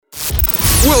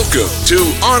Welcome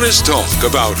to Honest Talk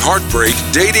about heartbreak,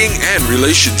 dating, and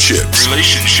relationships.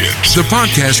 The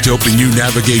podcast helping you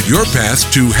navigate your path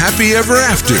to happy ever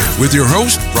after with your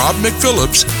host, Rob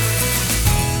McPhillips